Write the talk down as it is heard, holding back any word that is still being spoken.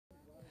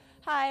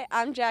Hi,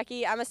 I'm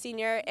Jackie. I'm a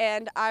senior,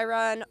 and I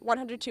run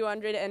 100,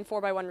 200, and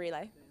 4x1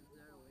 relay.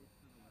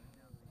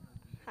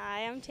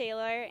 Hi, I'm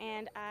Taylor,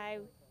 and I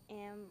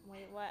am,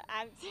 wait, what?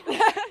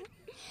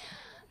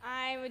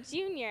 I'm a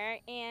junior,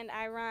 and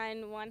I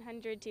run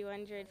 100,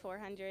 200,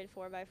 400,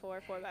 4x4,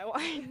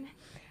 4x1.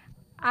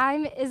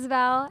 I'm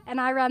Isabel,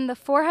 and I run the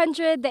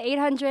 400, the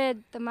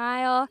 800, the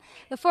mile,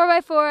 the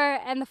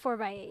 4x4, and the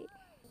 4x8.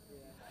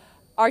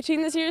 Our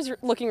team this year is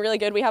looking really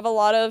good. We have a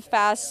lot of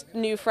fast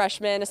new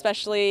freshmen,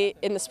 especially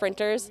in the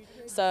sprinters,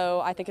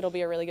 so I think it'll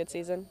be a really good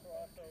season.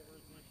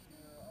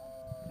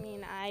 I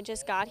mean, I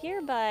just got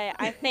here, but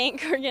I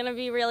think we're going to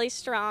be really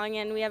strong,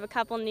 and we have a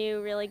couple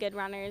new really good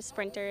runners,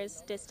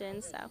 sprinters,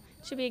 distance, so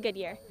it should be a good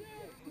year.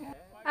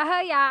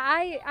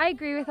 Yeah, I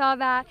agree with all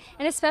that,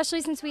 and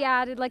especially since we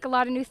added like a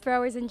lot of new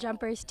throwers and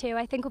jumpers too.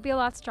 I think we'll be a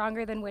lot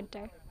stronger than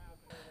winter.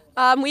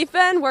 We've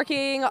been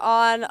working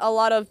on a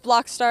lot of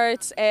block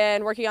starts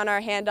and working on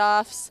our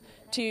handoffs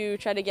to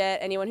try to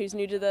get anyone who's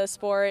new to the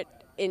sport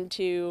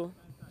into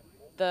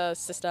the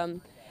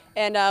system.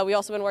 And we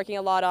also been working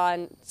a lot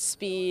on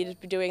speed,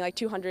 doing like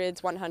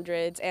 200s,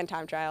 100s, and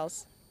time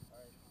trials.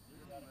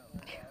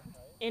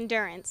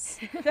 Endurance.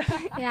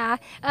 Yeah,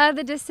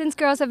 the distance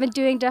girls have been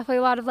doing definitely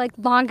a lot of like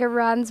longer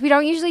runs. We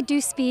don't usually do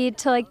speed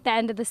till like the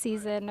end of the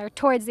season or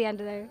towards the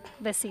end of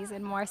the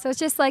season more. So it's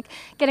just like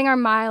getting our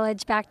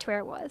mileage back to where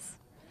it was.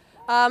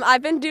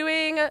 I've been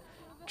doing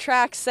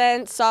track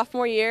since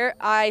sophomore year.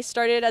 I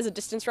started as a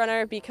distance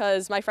runner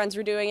because my friends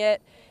were doing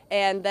it,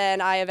 and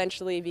then I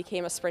eventually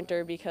became a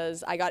sprinter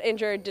because I got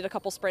injured, did a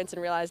couple sprints,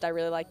 and realized I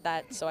really liked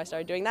that, so I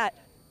started doing that.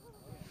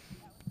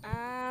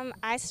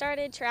 I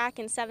started track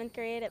in 7th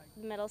grade at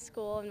middle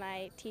school, and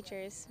my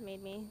teachers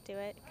made me do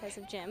it because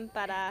of gym.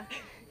 But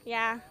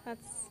yeah,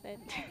 that's it.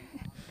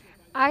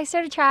 I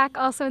started track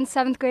also in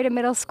 7th grade at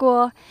middle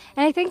school,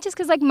 and I think just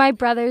because like my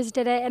brothers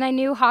did it, and I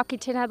knew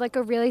Hopkinton had like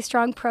a really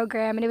strong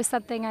program, and it was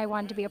something I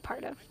wanted to be a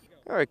part of.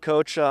 All right,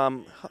 Coach.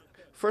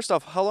 First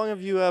off, how long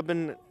have you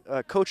been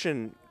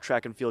coaching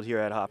track and field here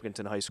at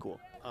Hopkinton High School?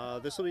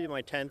 This will be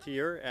my 10th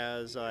year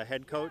as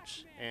head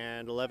coach,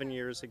 and 11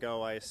 years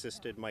ago I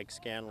assisted Mike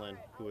Scanlon,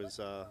 who was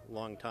a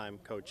longtime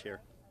coach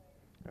here.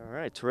 All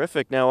right,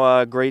 terrific.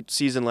 Now, great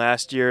season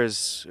last year.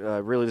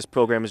 Really, this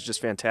program is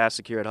just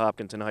fantastic here at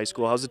Hopkinton High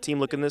School. How's the team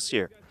looking this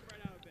year?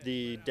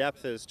 The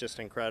depth is just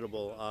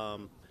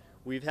incredible.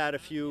 We've had a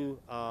few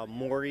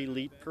more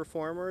elite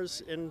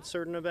performers in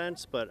certain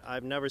events, but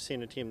I've never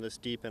seen a team this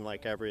deep in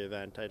like every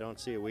event. I don't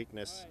see a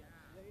weakness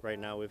right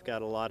now. We've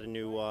got a lot of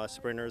new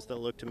sprinters that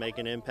look to make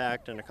an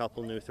impact and a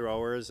couple new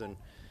throwers, and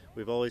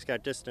we've always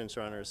got distance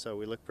runners, so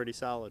we look pretty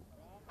solid.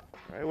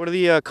 All right, what are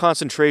the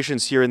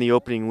concentrations here in the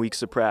opening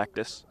weeks of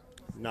practice?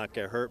 Not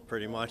get hurt,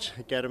 pretty much.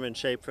 Get them in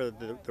shape for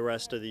the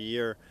rest of the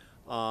year.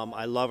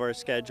 I love our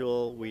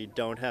schedule. We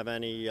don't have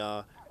any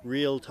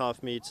real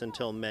tough meets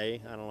until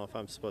May. I don't know if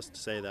I'm supposed to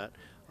say that.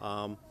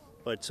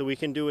 But so we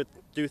can do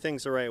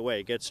things the right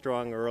way. Get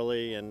strong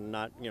early and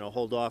not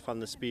hold off on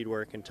the speed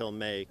work until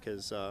May,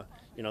 because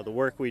the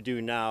work we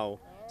do now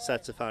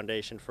sets a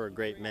foundation for a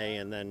great May,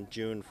 and then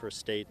June for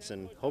states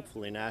and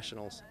hopefully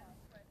nationals.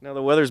 Now,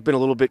 the weather's been a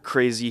little bit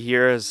crazy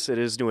here, as it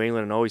is New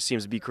England and always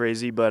seems to be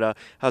crazy, but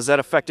has that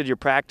affected your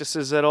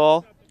practices at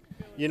all?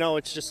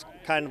 It's just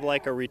kind of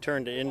like a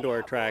return to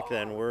indoor track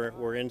then.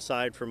 We're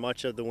inside for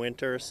much of the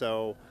winter,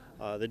 so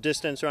the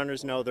distance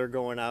runners know they're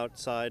going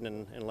outside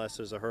unless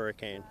there's a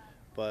hurricane.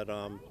 But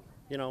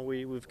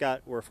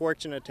we're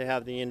fortunate to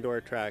have the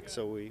indoor track,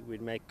 so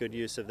we'd make good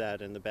use of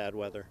that in the bad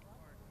weather.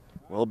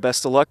 Well,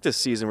 best of luck this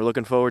season. We're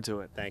looking forward to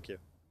it. Thank you.